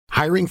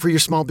Hiring for your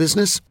small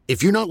business?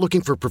 If you're not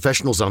looking for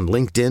professionals on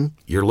LinkedIn,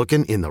 you're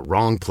looking in the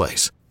wrong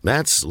place.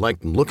 That's like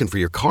looking for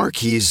your car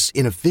keys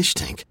in a fish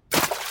tank.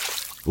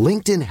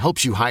 LinkedIn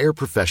helps you hire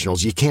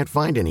professionals you can't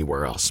find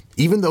anywhere else,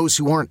 even those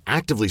who aren't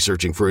actively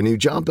searching for a new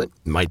job but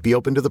might be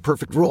open to the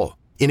perfect role.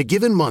 In a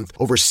given month,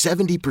 over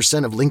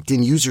 70% of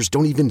LinkedIn users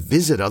don't even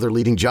visit other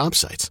leading job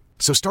sites.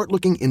 So start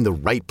looking in the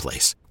right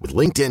place. With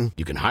LinkedIn,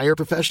 you can hire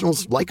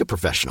professionals like a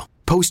professional.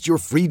 Post your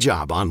free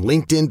job on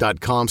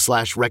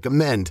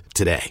linkedin.com/recommend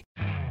today.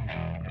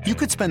 You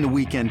could spend the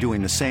weekend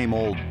doing the same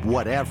old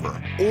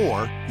whatever,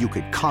 or you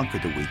could conquer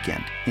the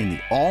weekend in the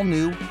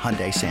all-new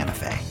Hyundai Santa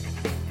Fe.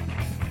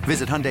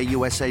 Visit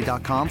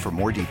HyundaiUSA.com for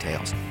more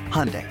details.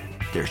 Hyundai,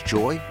 there's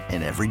joy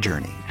in every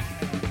journey.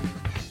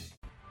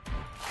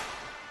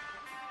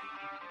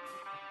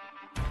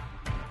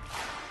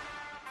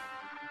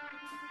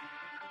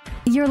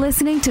 You're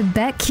listening to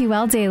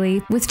BetQL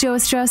Daily with Joe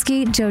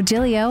Ostrowski, Joe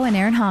Giglio, and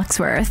Aaron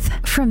Hawksworth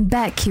from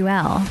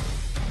BetQL.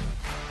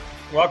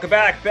 Welcome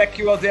back.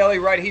 BetQL Daily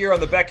right here on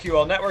the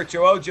BetQL Network.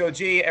 Joe O, Joe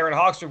G, Aaron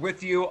Hawksworth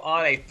with you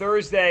on a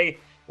Thursday.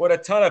 What a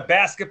ton of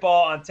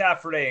basketball on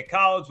tap for today in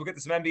college. We'll get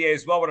to some NBA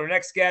as well. With our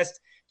next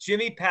guest,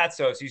 Jimmy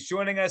Patsos. He's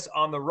joining us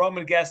on the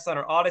Roman Guest on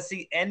our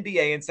Odyssey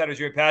NBA Insider,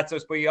 Jimmy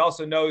Patsos, but he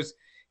also knows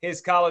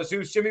his college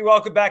hoops. Jimmy,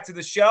 welcome back to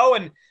the show.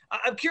 And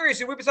I'm curious,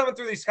 we've been talking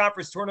through these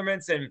conference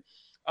tournaments and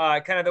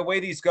kind of the way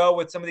these go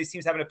with some of these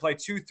teams having to play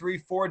 2, 3,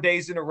 4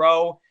 days in a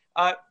row.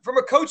 From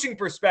a coaching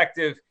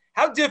perspective,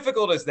 how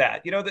difficult is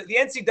that? You know, the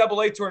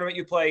NCAA tournament,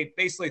 you play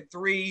basically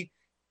 3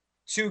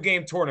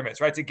 2-game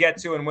tournaments, right, to get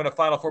to and win a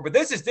Final Four. But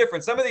this is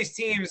different. Some of these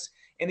teams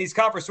in these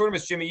conference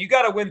tournaments, Jimmy, you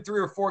got to win 3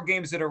 or 4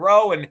 games in a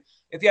row. And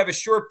if you have a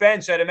short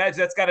bench, I'd imagine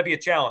that's got to be a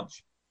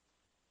challenge.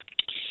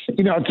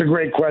 You know, it's a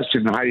great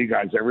question. Hi, you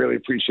guys. I really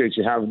appreciate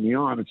you having me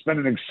on. It's been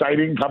an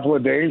exciting couple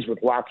of days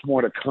with lots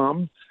more to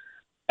come.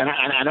 And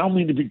I don't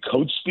mean to be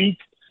coach speak,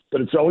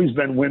 but it's always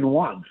been win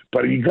one.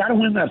 But you got to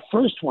win that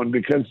first one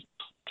because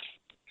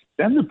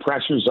then the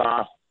pressure's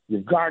off.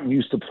 You've gotten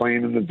used to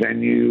playing in the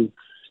venue.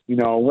 You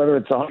know, whether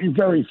it's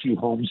very few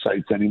home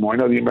sites anymore. I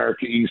know the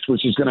America East,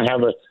 which is going to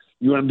have a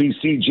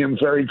UMBC Jim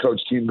Ferry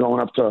coach team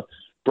going up to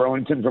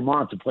Burlington,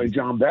 Vermont to play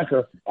John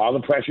Becker. All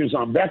the pressure's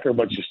on Becker,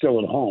 but you're still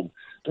at home.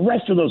 The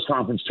rest of those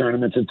conference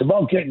tournaments, it's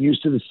about getting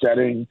used to the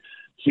setting,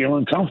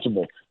 feeling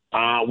comfortable.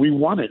 We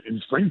won it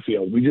in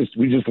Springfield. We just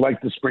like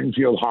the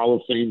Springfield Hall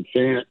of Fame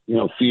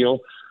feel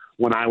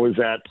when I was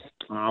at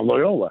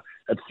Loyola.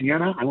 At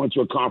Siena, I went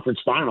to a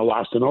conference final,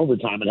 lost in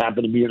overtime. It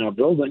happened to be in our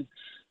building.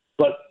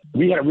 But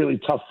we had a really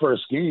tough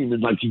first game,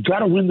 and, you got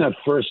to win that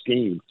first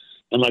game.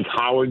 And,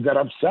 Howard got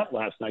upset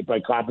last night by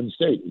Coppin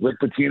State.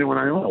 Rick Pitino and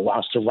Iona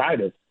lost to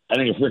Ryder. I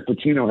think if Rick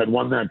Pitino had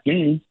won that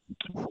game,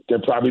 they're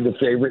probably the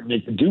favorite and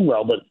they could do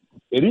well. But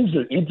it is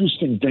an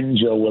interesting thing,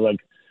 Joe, where,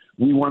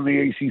 we won the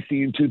ACC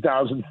in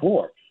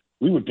 2004.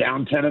 We were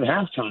down 10 at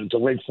halftime to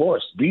Wake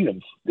Forest, beat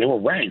them. They were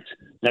ranked.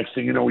 Next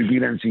thing you know, we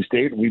beat NC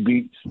State, and we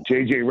beat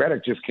J.J.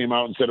 Redick just came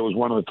out and said it was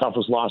one of the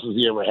toughest losses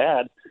he ever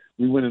had.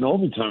 We win in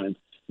overtime.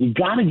 You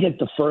got to get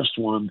the first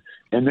one,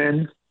 and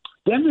then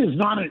there's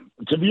not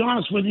to be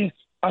honest with you,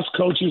 us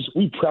coaches,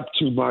 we prep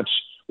too much.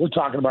 We're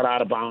talking about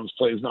out-of-bounds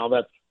plays and all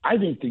that. I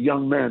think the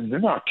young men, they're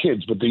not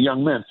kids, but the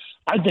young men,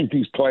 I think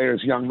these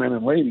players, young men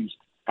and ladies,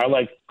 are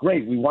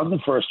great, we won the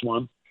first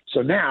one.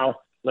 So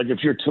now,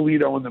 if you're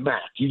Toledo in the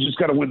MAC, you just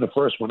got to win the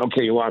first one.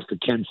 Okay, you lost to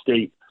Kent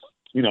State,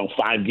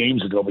 5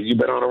 games ago, but you've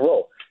been on a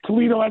roll.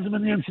 Toledo hasn't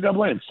been in the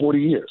NCAA in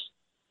 40 years.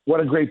 What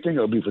a great thing it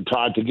would be for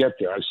Todd to get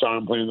there. I saw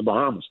him play in the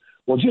Bahamas.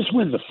 Well, just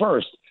win the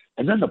first,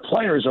 and then the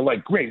players are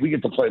great, we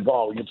get to play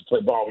ball, we get to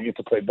play ball, we get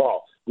to play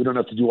ball. We don't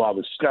have to do all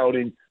the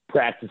scouting,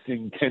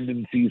 practicing,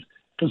 tendencies.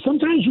 Because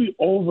sometimes we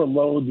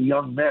overload the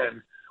young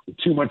men with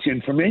too much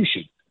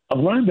information. I've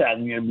learned that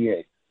in the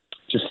NBA.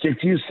 Just stick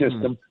to your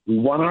system. We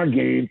won our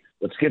game.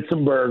 Let's get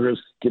some burgers.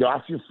 Get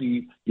off your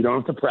feet. You don't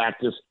have to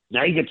practice.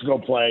 Now you get to go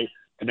play,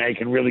 and now you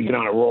can really get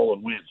on a roll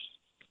and win.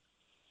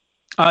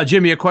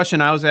 Jimmy, a question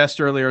I was asked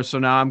earlier, so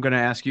now I'm going to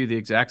ask you the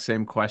exact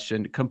same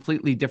question.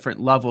 Completely different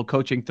level,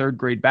 coaching third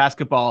grade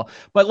basketball.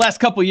 But last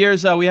couple of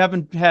years, we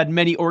haven't had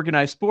many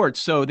organized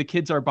sports, so the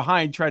kids are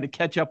behind trying to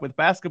catch up with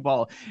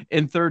basketball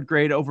in third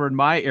grade over in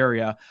my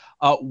area.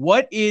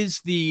 What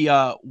is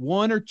the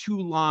 1 or 2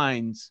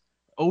 lines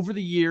over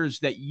the years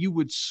that you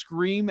would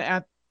scream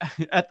at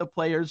the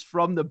players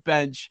from the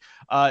bench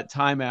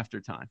time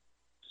after time?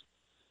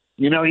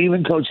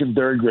 Even coaching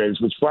third grades,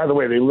 which, by the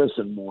way, they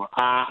listen more.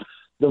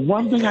 The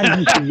one thing I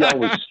used to yell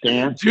was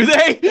stance. Do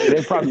they?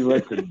 They probably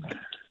listen.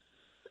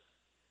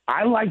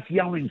 I liked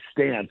yelling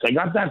stance. I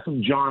got that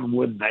from John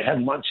Wooden. I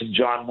had lunch in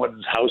John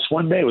Wooden's house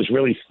one day. It was a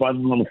really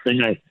fun little thing.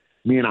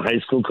 Me and a high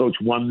school coach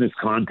won this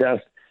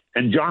contest,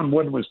 and John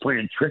Wooden was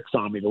playing tricks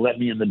on me to let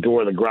me in the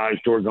door, the garage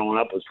door going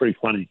up. It was pretty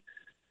funny.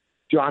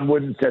 John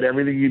Wooden said,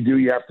 everything you do,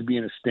 you have to be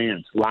in a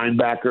stance.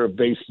 Linebacker,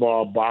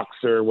 baseball,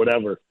 boxer,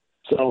 whatever.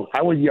 So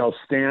I would yell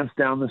stance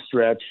down the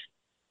stretch.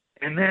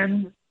 And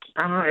then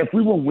if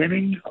we were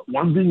winning,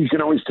 one thing you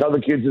can always tell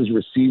the kids is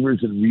receivers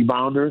and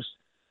rebounders.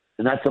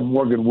 and that's a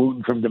Morgan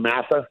Wooten from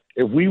DeMatha.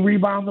 If we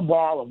rebound the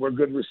ball and we're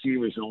good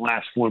receivers in the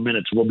last 4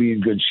 minutes, we'll be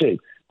in good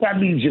shape. That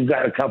means you've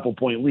got a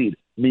couple-point lead.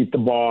 Meet the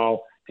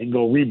ball and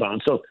go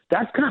rebound. So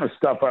that's kind of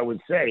stuff I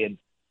would say. And,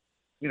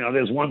 you know,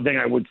 there's one thing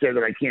I would say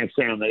that I can't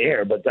say on the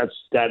air, but that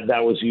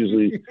was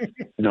usually,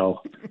 you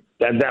know,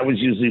 that was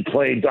usually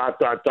play ...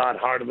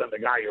 harder than the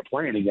guy you're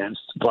playing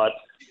against. But,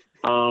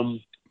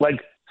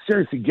 like,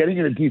 seriously, getting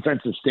in a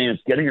defensive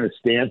stance, getting in a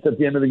stance at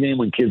the end of the game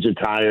when kids are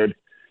tired,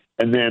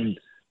 and then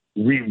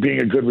being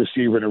a good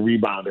receiver and a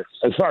rebounder.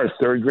 As far as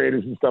third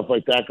graders and stuff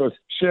like that goes,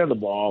 share the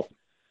ball.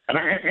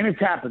 And it's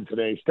happened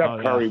today.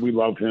 Steph Curry, we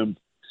love him.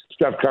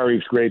 Steph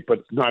Curry's great,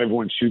 but not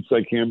everyone shoots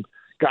like him.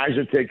 Guys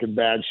are taking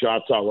bad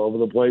shots all over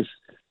the place.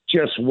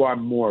 Just one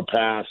more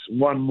pass,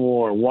 one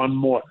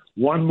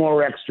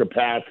more extra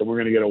pass, and we're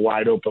going to get a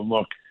wide open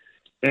look.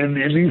 And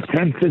in these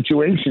tense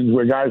situations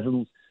where guys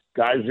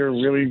are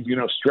really, you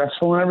know,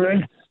 stressful and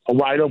everything, a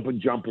wide open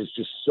jumper is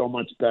just so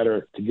much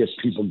better to get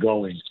people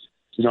going.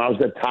 You know, I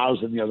was at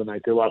Towson the other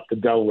night. They lost to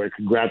Delaware.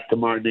 Congrats to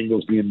Martin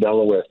Inglesby in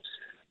Delaware.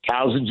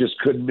 Towson just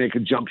couldn't make a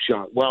jump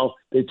shot. Well,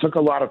 they took a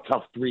lot of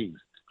tough threes.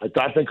 I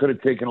thought they could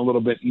have taken a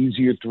little bit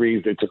easier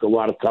threes. They took a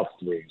lot of tough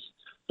threes.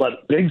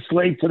 But big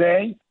slate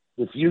today.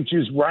 The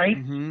future's right.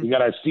 You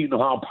got our Seton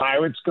Hall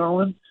Pirates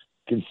going.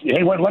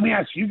 Hey, let me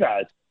ask you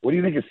guys, what do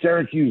you think of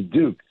Syracuse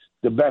Duke?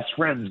 The best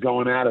friends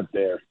going at it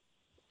there.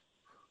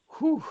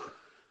 Whew.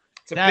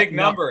 It's a big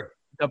number.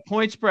 The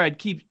point spread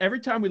keeps every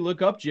time we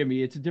look up,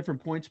 Jimmy, it's a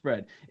different point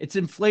spread. It's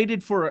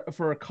inflated for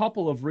a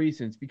couple of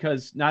reasons,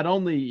 because not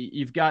only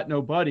you've got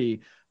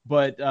nobody,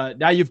 but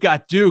now you've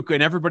got Duke,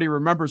 and everybody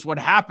remembers what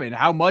happened,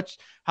 how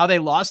they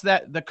lost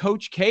the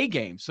Coach K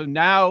game. So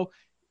now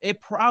it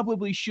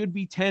probably should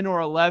be 10 or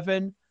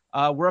 11.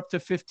 We're up to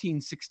 15,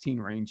 16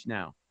 range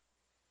now.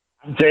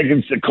 I'm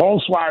taking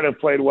Cole Swider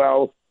played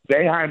well.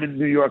 Boeheim in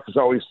New York has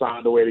always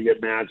found a way to get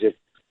magic.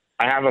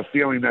 I have a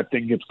feeling that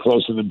thing gets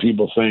closer than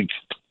people think.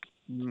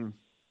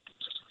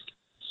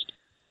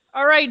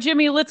 All right,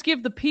 Jimmy, let's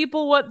give the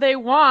people what they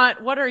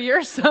want. What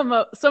are some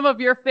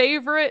of your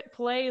favorite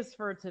plays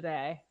for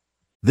today?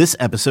 This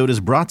episode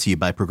is brought to you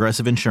by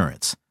Progressive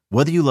Insurance.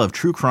 Whether you love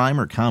true crime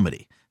or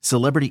comedy,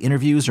 celebrity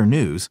interviews or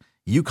news,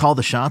 you call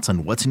the shots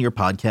on what's in your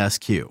podcast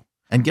queue.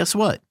 And guess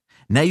what?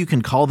 Now you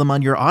can call them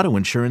on your auto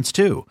insurance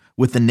too,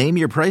 with the Name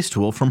Your Price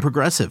tool from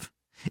Progressive.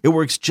 It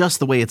works just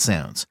the way it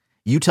sounds.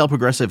 You tell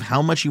Progressive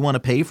how much you want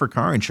to pay for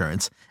car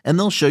insurance, and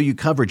they'll show you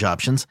coverage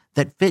options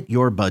that fit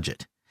your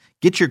budget.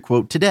 Get your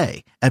quote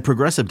today at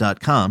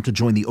Progressive.com to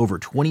join the over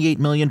 28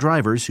 million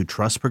drivers who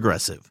trust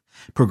Progressive.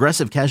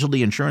 Progressive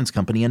Casualty Insurance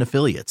Company and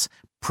Affiliates.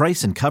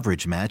 Price and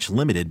coverage match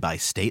limited by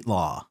state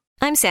law.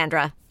 I'm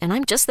Sandra, and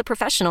I'm just the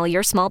professional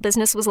your small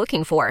business was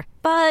looking for.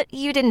 But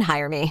you didn't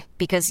hire me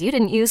because you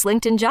didn't use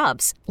LinkedIn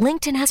Jobs.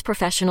 LinkedIn has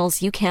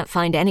professionals you can't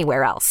find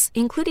anywhere else,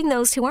 including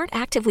those who aren't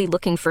actively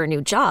looking for a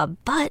new job,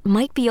 but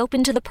might be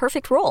open to the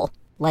perfect role,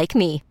 like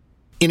me.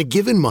 In a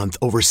given month,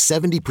 over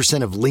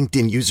 70% of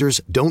LinkedIn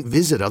users don't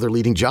visit other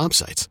leading job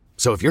sites.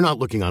 So if you're not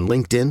looking on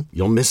LinkedIn,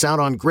 you'll miss out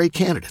on great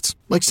candidates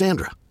like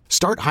Sandra.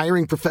 Start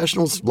hiring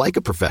professionals like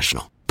a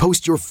professional.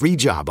 Post your free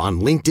job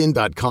on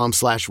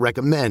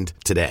linkedin.com/recommend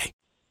today.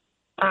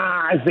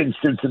 I think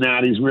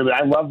Cincinnati's really –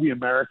 I love the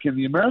American.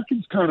 The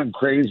American's kind of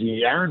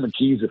crazy. Aaron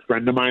McKee's a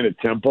friend of mine at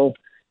Temple,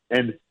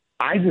 and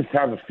I just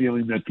have a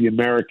feeling that the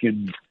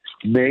American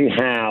may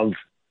have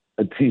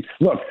a team.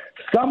 Look,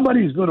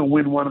 somebody's going to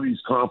win one of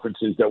these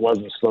conferences that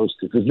wasn't supposed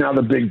to, because now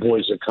the big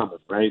boys are coming,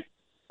 right?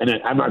 And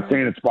I'm not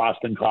saying it's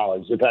Boston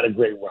College. They've had a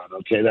great run,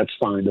 okay? That's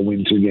fine to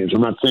win 2 games.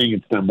 I'm not saying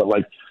it's them, but,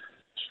 like,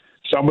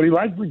 somebody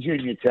like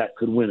Virginia Tech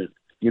could win it.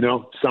 You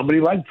know, somebody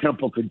like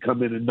Temple could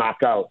come in and knock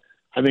out.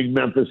 I think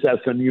Memphis,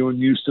 SMU, and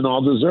Houston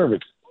all deserve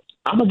it.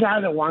 I'm a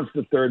guy that wants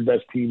the third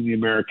best team in the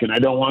American. I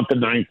don't want the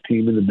 9th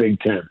team in the Big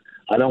Ten.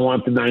 I don't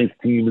want the 9th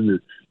team in the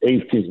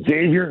 8th team.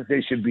 Xavier,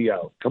 they should be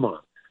out. Come on.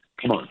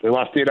 They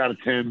lost 8 out of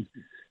 10.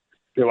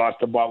 They lost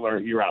to Butler.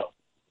 You're out.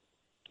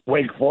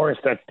 Wake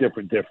Forest, that's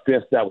different. They're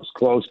 5th. That was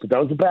close, but that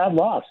was a bad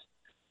loss.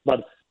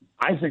 But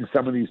I think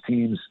some of these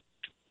teams,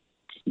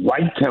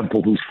 like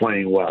Temple, who's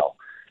playing well,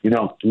 you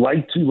know,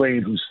 like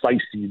Tulane, who's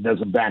feisty and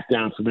doesn't back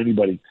down from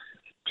anybody,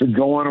 could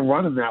go on a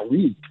run in that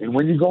league. And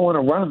when you go on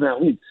a run in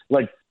that league,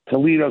 like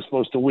Toledo's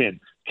supposed to win.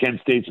 Kent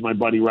State's my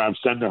buddy Rob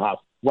Senderhoff.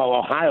 Well,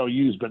 Ohio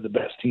U's been the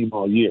best team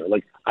all year.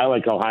 Like, I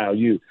like Ohio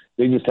U.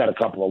 They just had a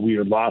couple of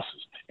weird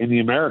losses. In the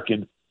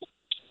American,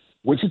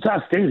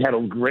 Wichita State had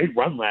a great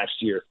run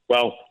last year.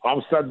 Well, all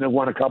of a sudden they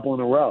won a couple in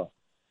a row.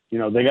 You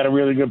know, they got a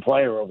really good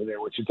player over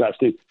there, Wichita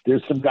State.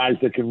 There's some guys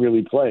that can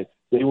really play.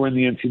 They were in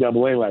the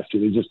NCAA last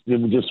year. They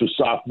were just a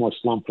sophomore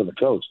slump for the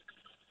coach.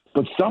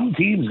 But some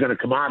team's going to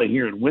come out of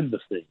here and win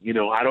this thing. You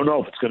know, I don't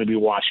know if it's going to be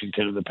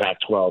Washington in the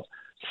Pac-12.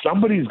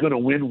 Somebody's going to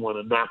win one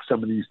and knock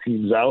some of these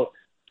teams out.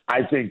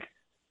 I think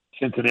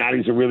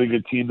Cincinnati's a really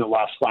good team that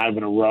lost 5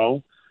 in a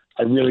row.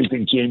 I really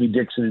think Jamie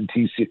Dixon and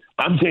TCU.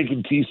 I'm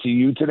taking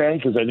TCU today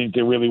because I think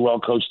they're really well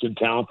coached and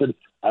talented.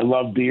 I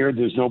love Beard.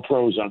 There's no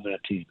pros on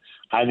that team.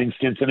 I think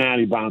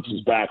Cincinnati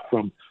bounces back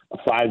from a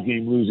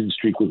 5-game losing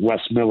streak with Wes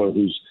Miller,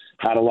 who's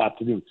had a lot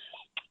to do.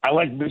 I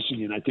like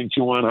Michigan. I think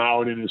Juwan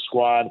Howard and his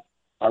squad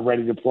are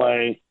ready to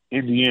play.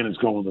 Indiana's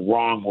going the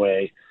wrong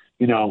way.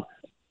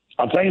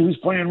 I'll tell you who's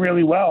playing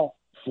really well.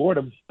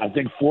 Fordham. I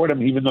think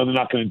Fordham, even though they're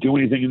not going to do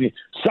anything,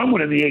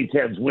 someone in the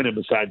A-10's winning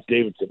besides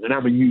Davidson. And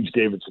I'm a huge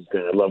Davidson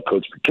fan. I love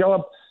Coach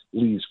McKillop.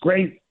 Lee's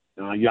great.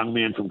 A young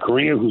man from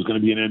Korea who's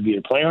going to be an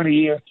NBA player in a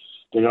year.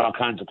 They got all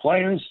kinds of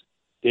players.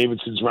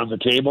 Davidson's run the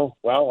table.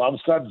 Well, all of a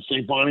sudden,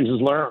 St. Bonnie's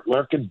is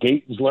lurking.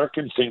 Dayton's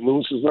lurking. St.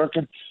 Louis is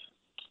lurking.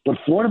 But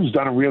Fordham's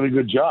done a really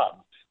good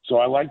job. So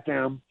I like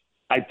them.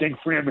 I think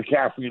Fran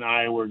McCaffrey and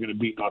Iowa are going to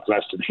beat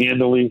Northwestern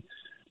handily.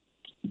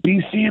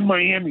 BC and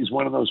Miami is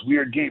one of those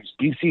weird games.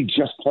 BC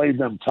just played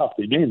them tough.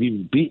 They may have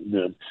even beaten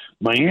them.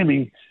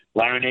 Miami,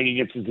 Larranaga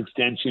gets his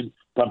extension,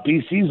 but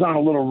BC's on a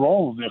little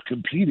roll and they're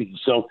competing.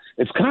 So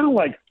it's kind of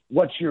like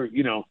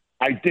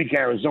I think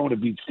Arizona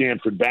beat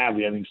Stanford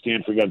badly. I think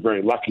Stanford got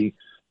very lucky.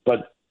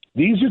 But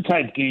these are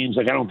type games,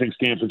 I don't think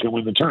Stanford can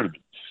win the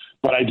tournament.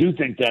 But I do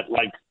think that,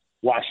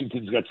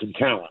 Washington's got some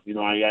talent.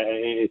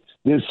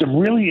 There's some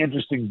really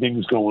interesting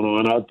things going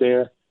on out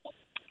there.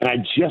 And I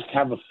just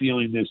have a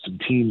feeling there's some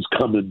teams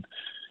coming.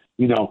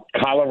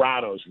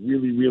 Colorado's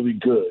really, really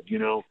good.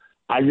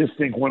 I just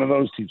think one of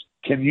those teams.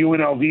 Can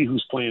UNLV,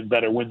 who's playing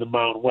better, win the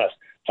Mountain West?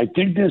 I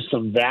think there's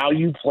some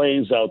value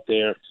plays out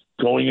there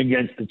going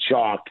against the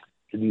chalk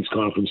in these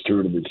conference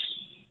tournaments.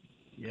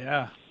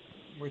 Yeah.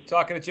 We're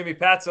talking to Jimmy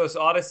Patsos,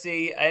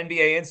 Odyssey,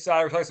 NBA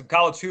Insider. We're talking some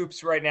college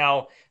hoops right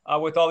now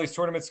with all these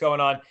tournaments going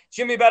on.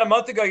 Jimmy, about a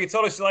month ago, you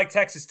told us you like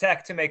Texas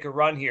Tech to make a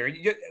run here.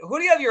 Who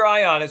do you have your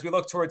eye on as we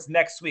look towards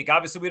next week?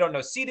 Obviously, we don't know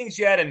seedings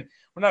yet, and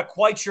we're not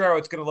quite sure how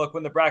it's going to look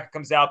when the bracket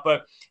comes out.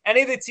 But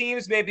any of the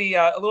teams maybe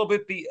a little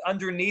bit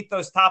underneath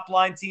those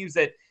top-line teams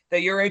that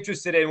you're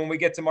interested in when we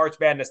get to March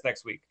Madness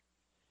next week?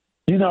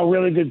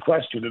 Really good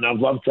question, and I'd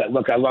love to.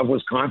 Look, I love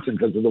Wisconsin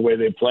because of the way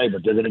they play,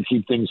 but they're going to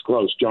keep things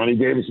close. Johnny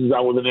Davis is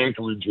out with an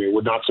ankle injury. It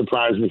would not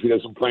surprise me if he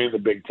doesn't play in the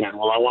Big Ten.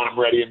 Well, I want him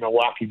ready in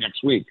Milwaukee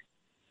next week.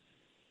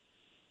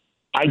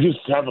 I just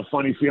have a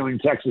funny feeling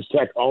Texas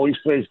Tech always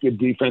plays good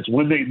defense.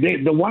 When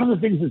one of the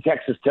things that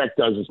Texas Tech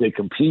does is they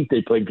compete,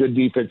 they play good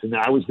defense, and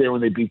I was there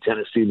when they beat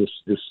Tennessee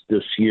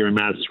this year in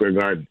Madison Square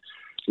Garden.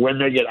 When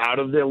they get out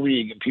of their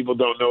league and people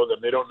don't know them,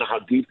 they don't know how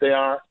deep they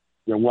are.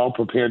 They're well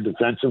prepared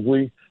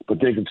defensively, but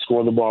they can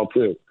score the ball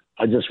too.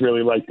 I just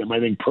really like them. I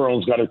think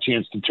Pearl's got a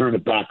chance to turn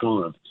it back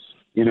on.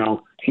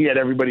 He had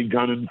everybody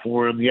gunning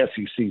for him. The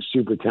SEC,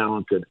 super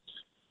talented.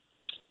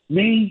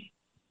 Me,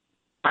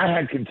 I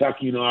had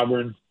Kentucky and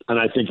Auburn, and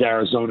I think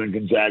Arizona and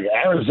Gonzaga.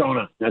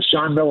 Arizona, now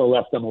Sean Miller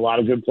left them a lot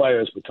of good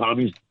players, but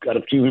Tommy's got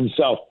a few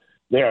himself.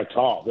 They are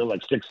tall. They're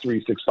like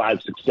 6'3",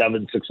 6'5",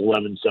 6'7",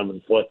 6'11",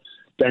 7 foot.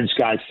 Bench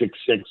guy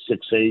 6'6",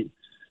 6'8".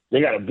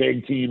 They got a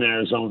big team,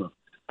 Arizona.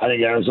 I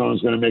think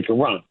Arizona's going to make a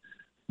run.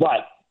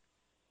 But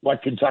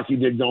what Kentucky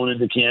did going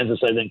into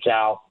Kansas, I think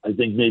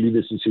maybe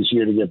this is his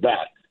year to get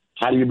back.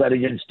 How do you bet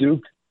against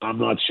Duke? I'm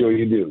not sure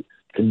you do.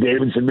 Can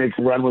Davidson make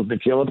a run with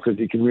McKillop because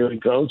he can really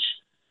coach?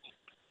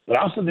 But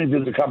I also think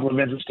there's a couple of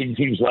interesting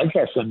teams like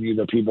SMU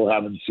that people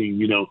haven't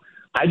seen.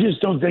 I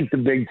just don't think the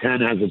Big Ten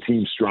has a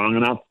team strong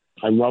enough.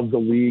 I love the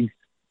league.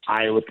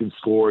 Iowa can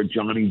score.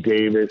 Johnny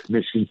Davis.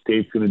 Michigan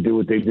State's going to do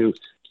what they do.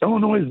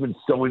 Illinois has been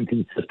so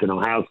inconsistent.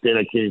 Ohio State,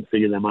 I can't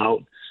figure them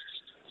out.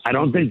 I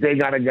don't think they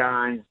got a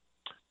guy.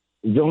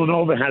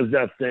 Villanova has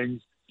that thing.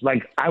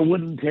 I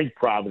wouldn't take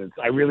Providence.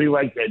 I really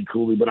like Ed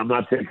Cooley, but I'm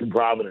not taking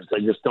Providence. I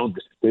just don't.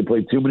 They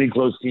play too many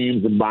close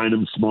teams and bind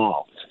them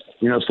small.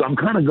 So I'm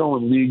kind of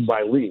going league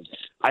by league.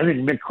 I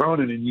think Mick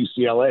Cronin and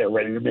UCLA are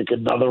ready to make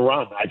another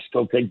run. I'd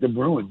still take the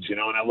Bruins, and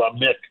I love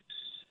Mick.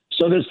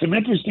 So there's some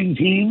interesting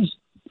teams,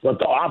 but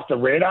the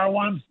off-the-radar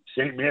ones,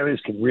 St. Mary's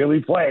can really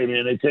play,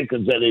 man.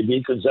 They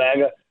beat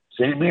Gonzaga.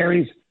 St.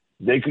 Mary's,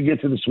 they could get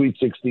to the Sweet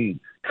 16.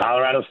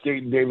 Colorado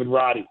State and David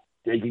Roddy,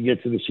 they can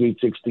get to the Sweet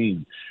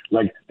 16.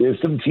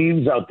 There's some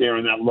teams out there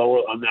on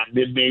that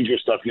mid-major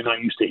stuff you're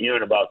not used to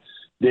hearing about.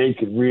 They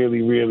can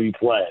really, really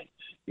play.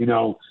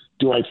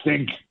 Do I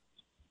think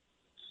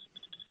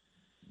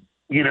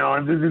the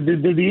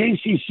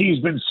ACC has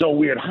been so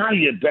weird. How do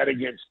you bet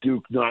against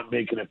Duke not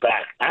making it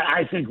back?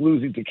 I think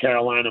losing to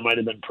Carolina might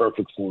have been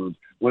perfect for them.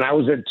 When I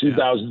was at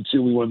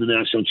 2002, we won the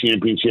national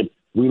championship.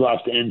 We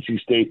lost to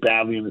NC State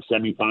badly in the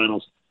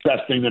semifinals.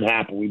 Best thing that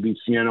happened. We beat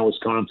Siena,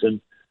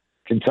 Wisconsin,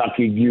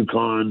 Kentucky,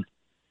 UConn,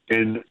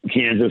 and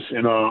Kansas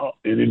and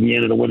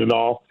Indiana to win it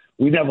all.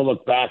 We never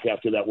looked back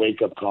after that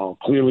wake-up call.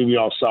 Clearly, we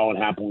all saw what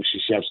happened with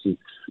Krzyzewski.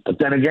 But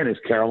then again, is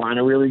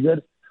Carolina really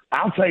good?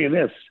 I'll tell you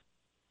this.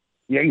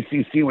 The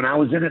ACC, when I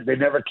was in it, they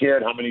never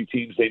cared how many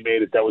teams they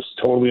made it. That was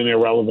totally an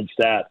irrelevant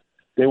stat.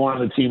 They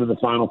wanted a team in the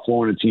Final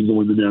Four and a team to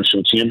win the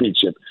national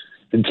championship.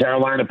 And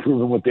Carolina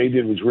proving what they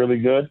did was really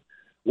good.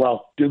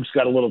 Well, Duke's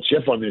got a little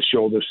chip on their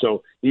shoulder.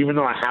 So even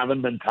though I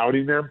haven't been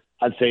touting them,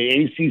 I'd say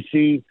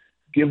ACC,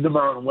 give the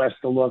Mountain West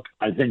a look.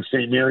 I think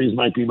St. Mary's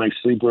might be my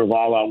sleeper of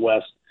all out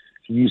west.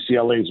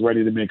 UCLA is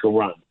ready to make a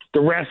run.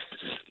 The rest,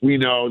 we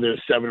know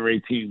there's 7 or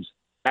 8 teams.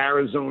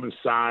 Arizona's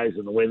size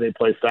and the way they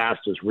play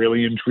fast is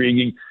really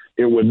intriguing.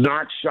 It would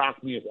not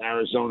shock me if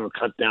Arizona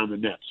cut down the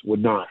nets.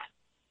 Would not.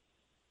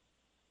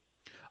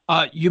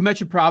 You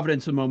mentioned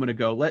Providence a moment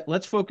ago.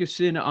 Let's focus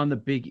in on the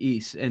Big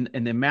East and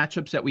the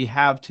matchups that we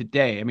have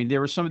today. I mean, there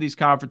were some of these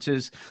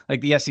conferences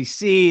like the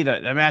SEC,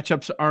 the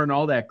matchups aren't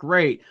all that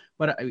great.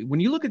 But when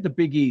you look at the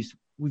Big East,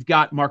 we've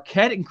got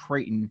Marquette and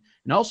Creighton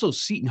and also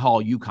Seton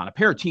Hall, UConn, a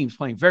pair of teams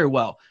playing very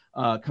well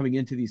coming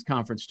into these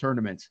conference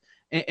tournaments.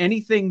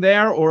 Anything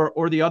there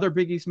or the other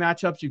Big East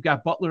matchups? You've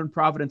got Butler and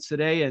Providence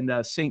today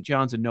and St.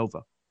 John's and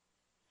Nova.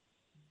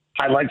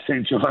 I like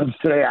St. John's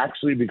today,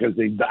 actually, because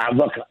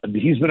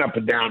he's been up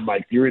and down,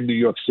 Mike. You're in New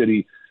York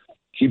City.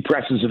 He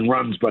presses and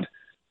runs, but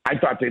I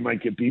thought they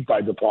might get beat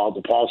by DePaul.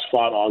 DePaul's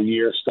fought all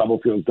year.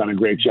 Stubblefield's done a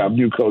great job.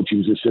 New coach, he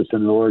was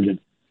assistant in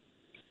Oregon.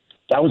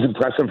 That was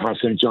impressive how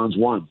St. John's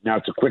won. Now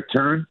it's a quick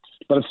turn,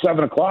 but at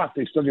 7 o'clock,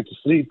 they still get to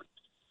sleep.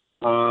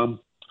 I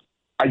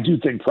do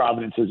think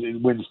Providence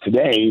wins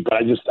today, but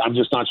I'm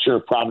just not sure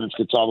if Providence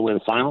gets all the way to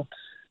the final.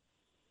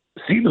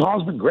 Seton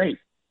Hall's been great.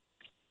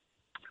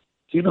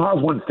 Seton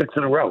Hall's won 6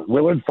 in a row.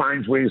 Willard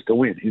finds ways to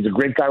win. He's a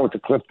great guy with the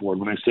clipboard.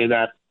 When I say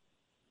that,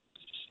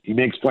 he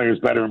makes players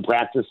better in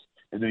practice,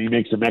 and then he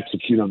makes them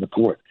execute on the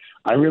court.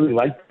 I really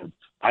like them.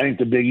 I think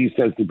the Big East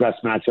has the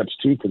best matchups,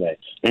 too, today.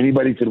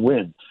 Anybody could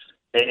win.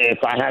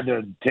 If I had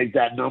to take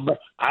that number,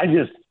 I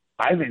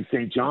think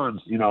St.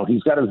 John's,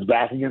 he's got his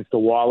back against the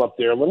wall up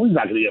there. Well, he's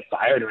not going to get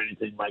fired or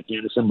anything, Mike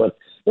Anderson, but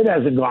it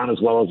hasn't gone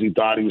as well as he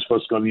thought. He was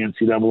supposed to go to the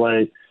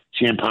NCAA.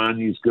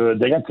 Champagne's good.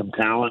 They got some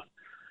talent.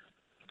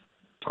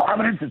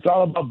 Providence, it's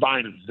all about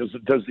Bynum.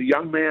 Does the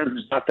young man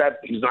he's not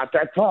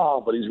that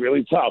tall, but he's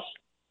really tough.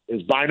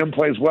 As Bynum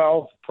plays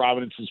well,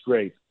 Providence is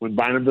great. When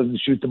Bynum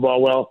doesn't shoot the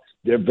ball well,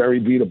 they're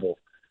very beatable.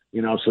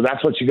 So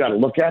that's what you got to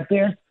look at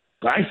there.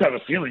 But I just have a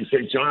feeling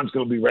St. John's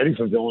going to be ready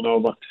for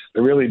Villanova. I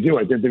really do.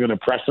 I think they're going to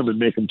press them and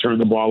make them turn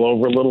the ball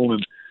over a little,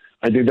 and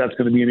I think that's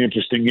going to be an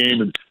interesting game.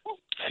 And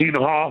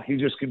Seton Hall, he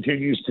just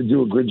continues to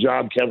do a good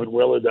job. Kevin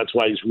Willard, that's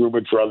why he's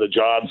rumored for other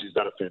jobs. He's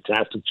done a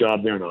fantastic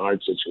job there in a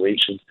hard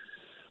situation.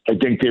 I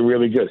think they're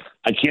really good.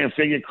 I can't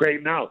figure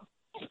Creighton out.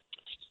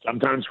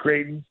 Sometimes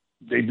Creighton's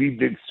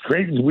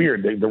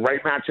weird. The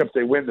right matchup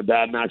they win, the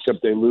bad matchup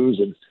they lose,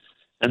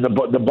 and the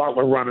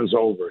Butler run is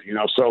over.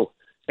 So,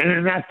 and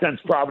in that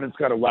sense, Providence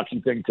got a lucky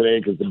thing today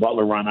because the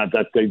Butler run,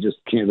 that they just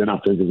can't. They're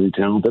not physically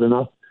talented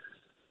enough.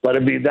 But I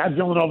mean, that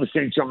Villanova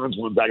St. John's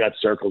ones I got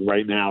circled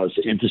right now. It's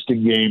an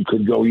interesting game.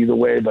 Could go either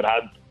way, but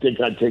I think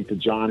I'd take the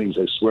Johnnies.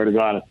 I swear to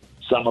God,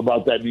 something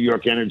about that New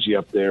York energy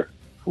up there.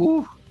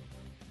 Ooh.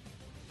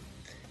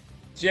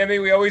 Jimmy,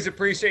 we always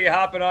appreciate you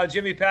hopping on.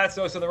 Jimmy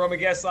Patsos on the Roman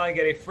Guest Line.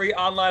 Get a free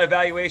online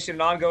evaluation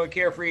and ongoing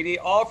care for ED,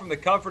 all from the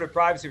comfort and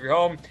privacy of your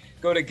home.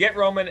 Go to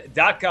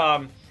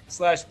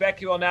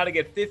GetRoman.com/BetQL now to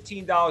get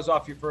 $15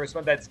 off your first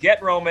month. That's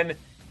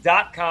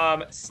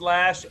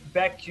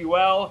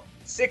GetRoman.com/BetQL.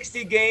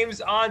 60 games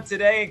on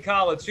today in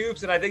college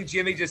hoops, and I think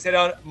Jimmy just hit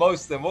on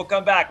most of them. We'll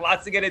come back.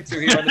 Lots to get into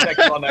here on the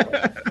BetQL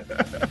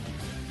Network.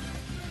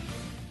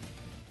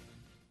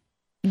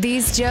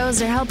 These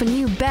Joes are helping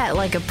you bet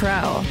like a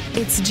pro.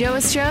 It's Joe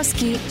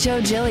Ostrowski,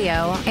 Joe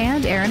Giglio,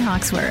 and Aaron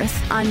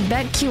Hawksworth on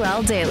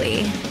BetQL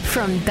Daily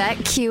from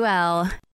BetQL.